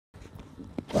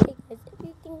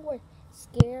think we're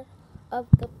scared of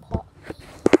the pot.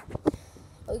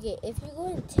 Okay, if you go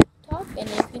on TikTok and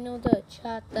if you know the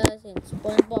Horchatas and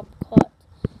SpongeBob caught,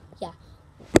 yeah,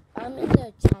 I'm in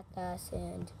the Horchatas,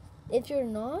 and if you're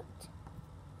not,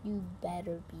 you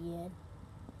better be in.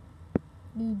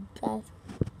 You better.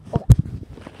 Okay.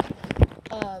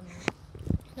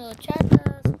 The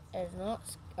Horchatas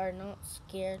are not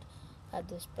scared of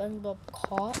the SpongeBob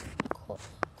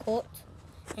caught,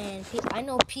 and I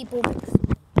know people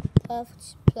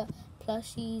puffs,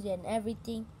 plushies, and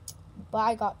everything. But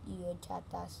I got you,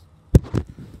 Horchatas.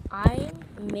 I'm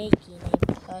making a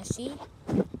plushie.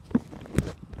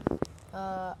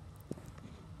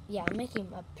 Yeah, I'm making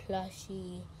a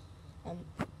plushie.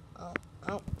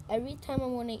 Every time I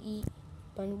want to eat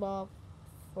SpongeBob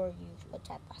for you,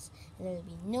 Horchatas, and there'll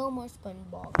be no more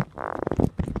SpongeBob.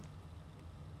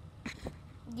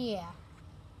 Yeah.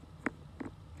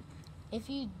 If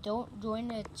you don't join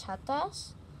the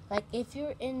Horchatas, like if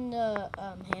you're in the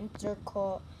hamster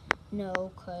cult,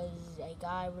 no, because a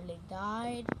guy really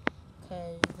died,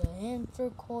 because the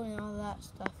hamster cult and all that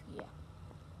stuff, yeah.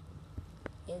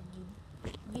 You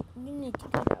need to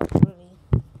get out, really.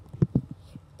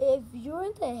 If you're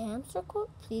in the hamster cult,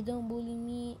 please don't bully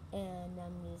me, and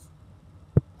I'm just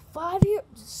 5 years,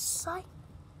 psych,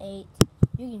 8.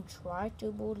 You can try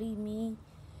to bully me.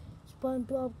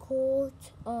 SpongeBob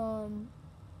cult,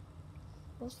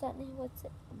 what's that name? What's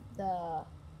it? The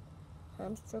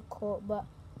hamster cult, but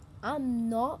I'm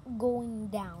not going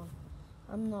down.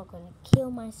 I'm not gonna kill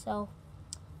myself.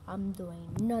 I'm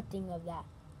doing nothing of that.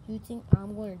 You think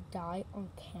I'm gonna die on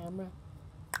camera?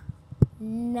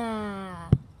 Nah.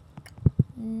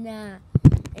 And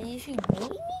if you bully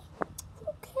me,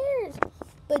 who cares?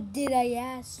 But did I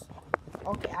ask?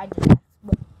 Okay, I did ask.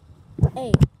 But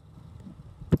hey,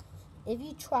 if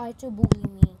you try to bully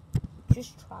me,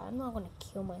 just try. I'm not gonna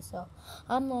kill myself.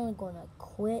 I'm only gonna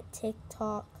quit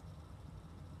TikTok.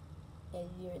 If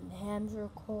you're in the hamster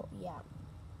cult, yeah.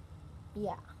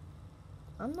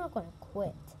 I'm not gonna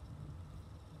quit.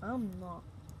 I'm not.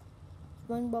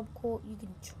 SpongeBob cult, you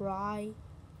can try,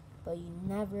 but you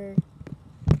never.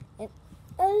 And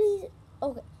at least,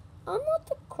 okay, I'm not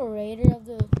the creator of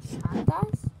the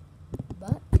Horchatas,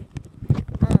 but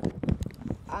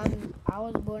I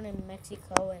was born in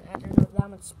Mexico, and I don't know that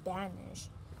much Spanish,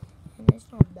 and it's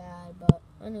not bad, but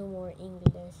I know more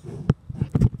English,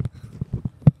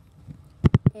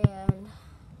 and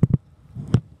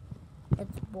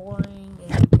it's boring.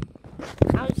 And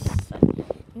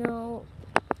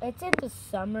it's in the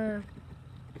summer,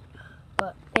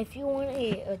 but if you want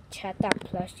a Horchata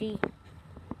plushie,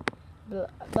 but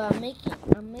I'm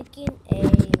making a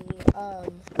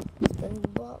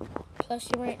SpongeBob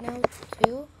plushie right now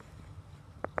too.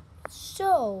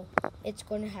 So it's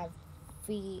gonna have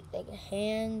feet, like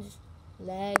hands,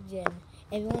 legs, and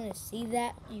if you want to see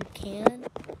that, you can.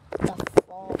 The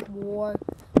fall war,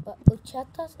 but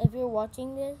Horchatas, if you're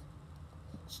watching this,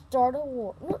 start a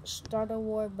war. Not start a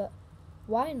war, but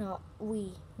why not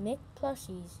we make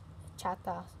plushies,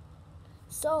 Horchatas,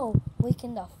 so we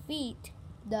can defeat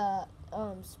the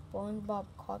SpongeBob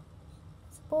cult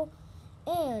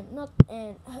and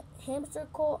hamster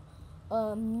cult.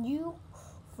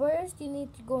 You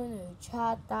need to go into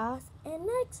Horchatas, and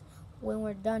next, when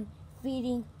we're done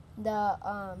feeding the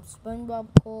SpongeBob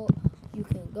cult, you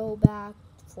can go back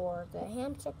for the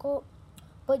hamster cult.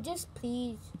 But just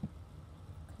please,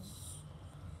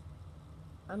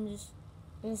 I'm just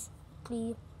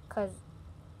please, cause.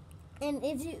 And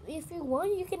if you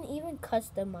want, you can even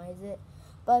customize it.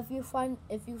 But if you find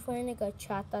like a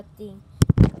chata thing,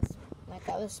 like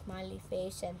a smiley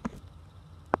face and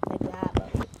like that,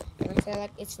 but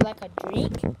it's like a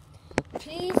drink,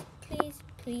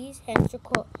 please, hamster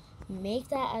cult, make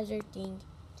that as your thing.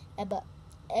 But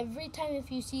every time if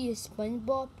you see a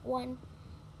SpongeBob one,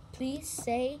 please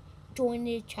say join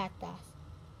the Horchatas,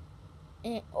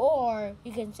 or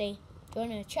you can say join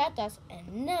the Horchatas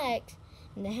and next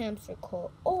in the hamster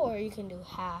cult, or you can do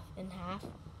half and half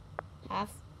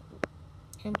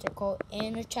hamster cult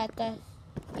and Horchatas.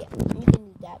 Yeah, you can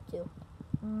do that too.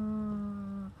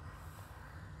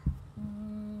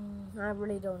 I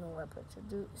really don't know what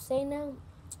to say now,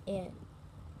 and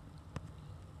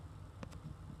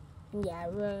yeah, I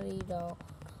really don't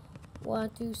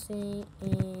want to say.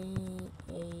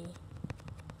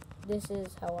 This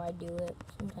is how I do it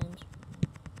sometimes.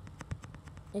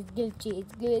 It's glitchy,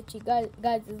 guys,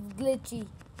 it's glitchy.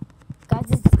 Guys,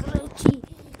 it's glitchy.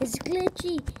 It's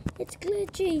glitchy,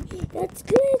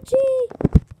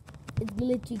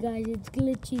 guys, it's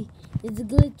glitchy.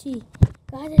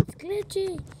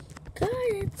 Guys,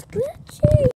 it's glitchy.